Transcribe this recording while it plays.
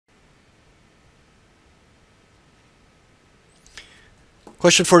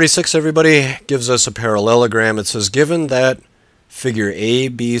Question 46, everybody, gives us a parallelogram. It says, given that figure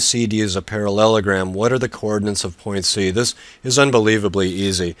ABCD is a parallelogram, what are the coordinates of point C? This is unbelievably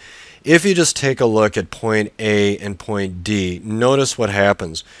easy. If you just take a look at point A and point D, notice what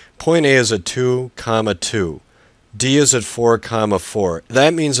happens. Point A is at 2, 2. D is at 4, 4.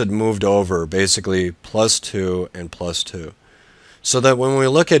 That means it moved over, basically plus 2 and plus 2. So that when we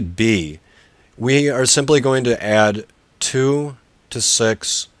look at B, we are simply going to add 2 to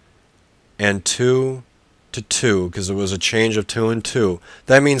 6 and 2 to 2, because it was a change of 2 and 2.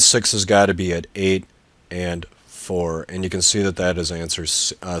 That means 6 has got to be at 8 and 4, and you can see that that is answer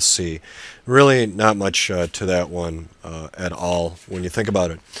C. Really not much to that one at all when you think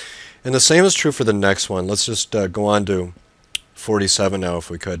about it. And the same is true for the next one. Let's just go on to 47 now if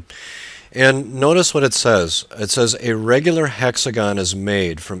we could. And notice what it says. It says a regular hexagon is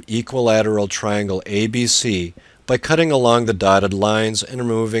made from equilateral triangle ABC by cutting along the dotted lines and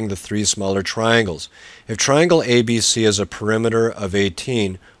removing the 3 smaller triangles. If triangle ABC is a perimeter of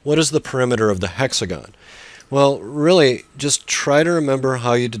 18, what is the perimeter of the hexagon? Well, really, just try to remember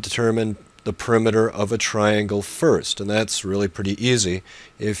how you determine the perimeter of a triangle first, and that's really pretty easy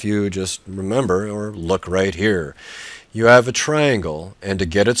if you just remember or look right here. You have a triangle, and to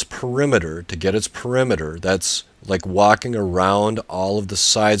get its perimeter, that's like walking around all of the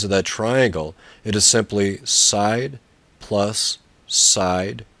sides of that triangle. It is simply side plus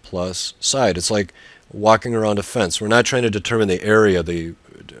side plus side. It's like walking around a fence. We're not trying to determine the area,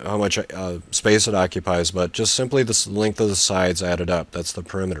 how much space it occupies, but just simply the length of the sides added up. That's the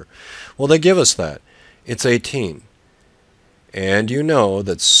perimeter. Well, they give us that. It's 18. And you know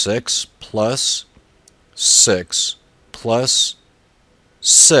that 6 plus 6 plus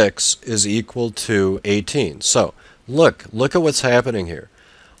 6 is equal to 18. So look at what's happening here.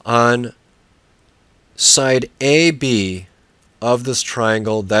 On side AB of this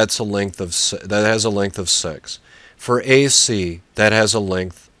triangle, that has a length of 6. For AC, that has a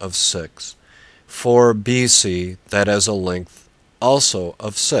length of 6. For BC, that has a length also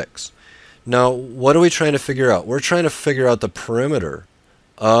of 6. Now, what are we trying to figure out? We're trying to figure out the perimeter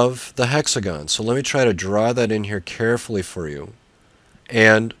of the hexagon. So let me try to draw that in here carefully for you.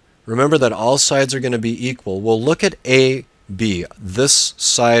 And remember that all sides are going to be equal. We'll look at AB, this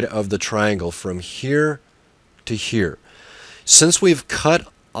side of the triangle, from here to here. Since we've cut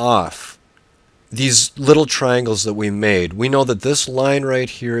off these little triangles that we made, we know that this line right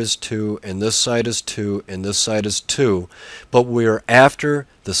here is 2, and this side is 2, and this side is 2, but we're after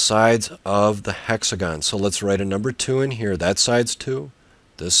the sides of the hexagon. So let's write a number 2 in here. That side's 2,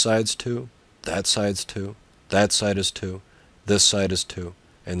 this side's 2, that side's 2, that side is 2, this side is 2,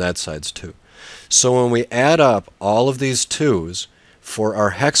 and that side's 2. So when we add up all of these 2's for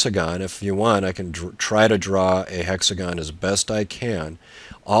our hexagon, if you want, I can try to draw a hexagon as best I can.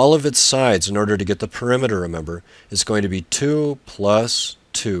 All of its sides, in order to get the perimeter, remember, is going to be 2 plus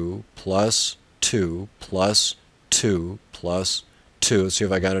 2 plus 2 plus 2 plus 2. Let's see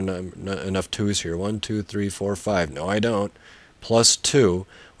if I got enough 2's here. 1, 2, 3, 4, 5. No, I don't. Plus 2.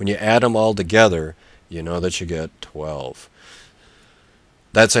 When you add them all together, you know that you get 12.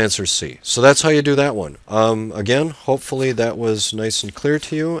 That's answer C. So that's how you do that one. Again, hopefully that was nice and clear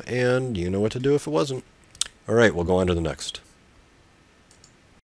to you, and you know what to do if it wasn't. All right, we'll go on to the next.